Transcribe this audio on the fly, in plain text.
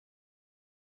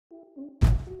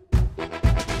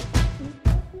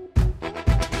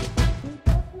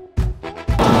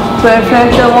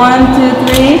Perfecto. 1, 2,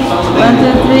 3. 1,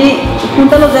 2, 3.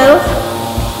 Junta los dedos.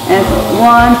 And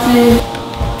 1,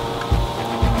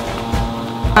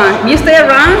 2. You stay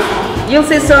around. You'll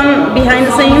see some behind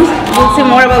the scenes. You'll see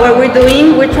more about what we're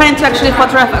doing. We're trying to actually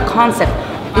photograph a concept.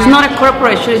 It's not a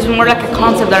corporation. It's more like a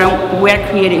concept that we're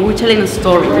creating. We're telling a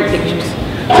story with pictures.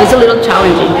 So it's a little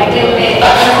challenging.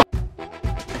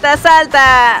 Salta,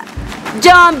 salta.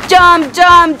 Jump, jump,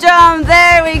 jump, jump.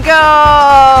 There we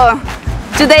go.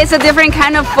 Today is a different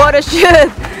kind of photo shoot.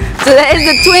 Today is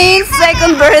the twins'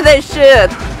 second birthday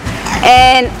shoot.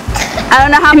 And I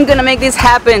don't know how I'm gonna make this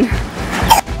happen.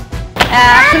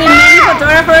 Actually, many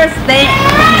photographers, they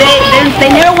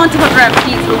never want to photograph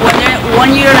kids. When they're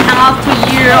 1 year and a half, 2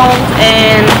 years old,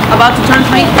 and about to turn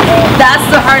 3, that's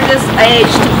the hardest age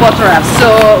to photograph.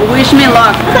 So wish me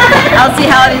luck. I'll see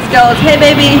how this goes. Hey,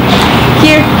 baby,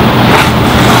 here.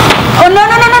 Oh no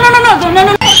no no no no no no no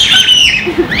no!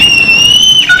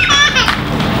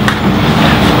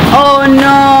 Oh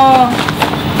no!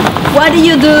 What do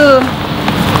you do?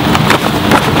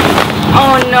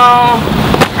 Oh no!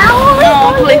 How are we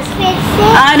going to fix it?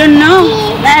 I don't know.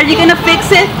 Are you gonna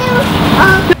fix it?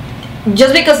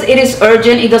 Just because it is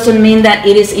urgent, it doesn't mean that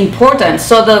it is important.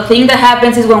 So the thing that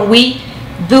happens is when we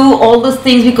do all those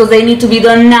things because they need to be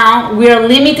done now, we are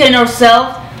limiting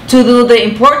ourselves to do the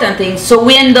important things. So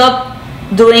we end up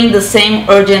doing the same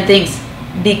urgent things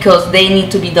because they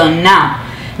need to be done now.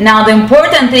 Now the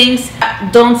important things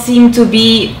don't seem to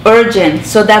be urgent,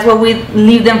 so that's why we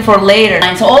leave them for later.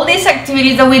 And so all these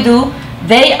activities that we do,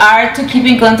 they are to keep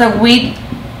in contact with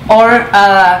our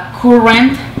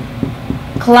current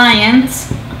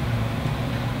clients.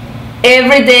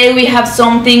 Every day we have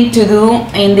something to do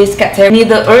in this category. We need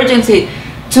the urgency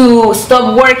to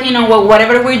stop working on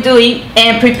whatever we're doing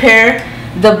and prepare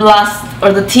the blast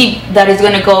or the tip that is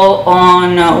going to go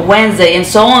on Wednesday and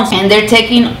so on. And they're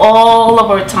taking all of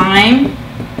our time.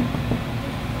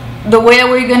 The way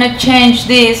we're going to change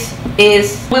this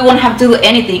is we won't have to do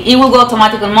anything. It will go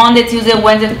automatic on Monday, Tuesday,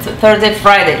 Wednesday, Thursday,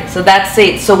 Friday. So that's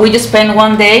it. So we just spend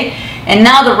one day, and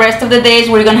now the rest of the days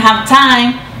we're going to have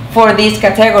time for this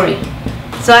category.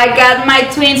 So I got my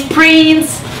twins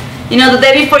prints. You know, the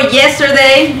day before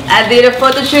yesterday I did a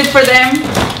photo shoot for them,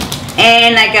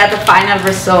 and I got the final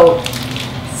result.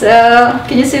 So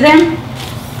can you see them?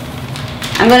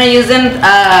 I'm gonna use them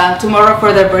tomorrow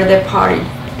for their birthday party.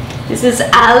 This is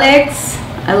Alex.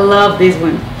 I love this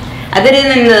one. I did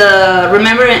it in the,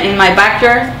 remember, in my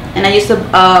backyard, and I used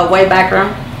a white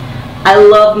background. I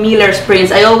love Miller's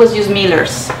prints. I always use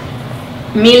Miller's.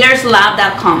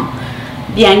 MillersLab.com.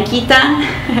 Bianquita.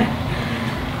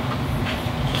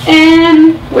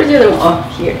 And where's the other one? Oh,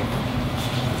 here.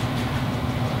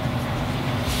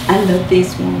 I love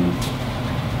this one.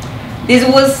 This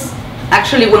was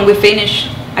actually when we finished.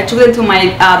 I took them to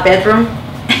my bedroom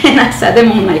and I sat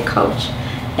them on my couch,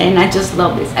 and I just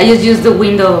love this. I just use the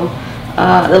window,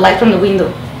 the light from the window.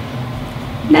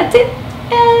 And that's it.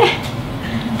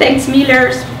 Thanks,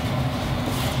 Millers.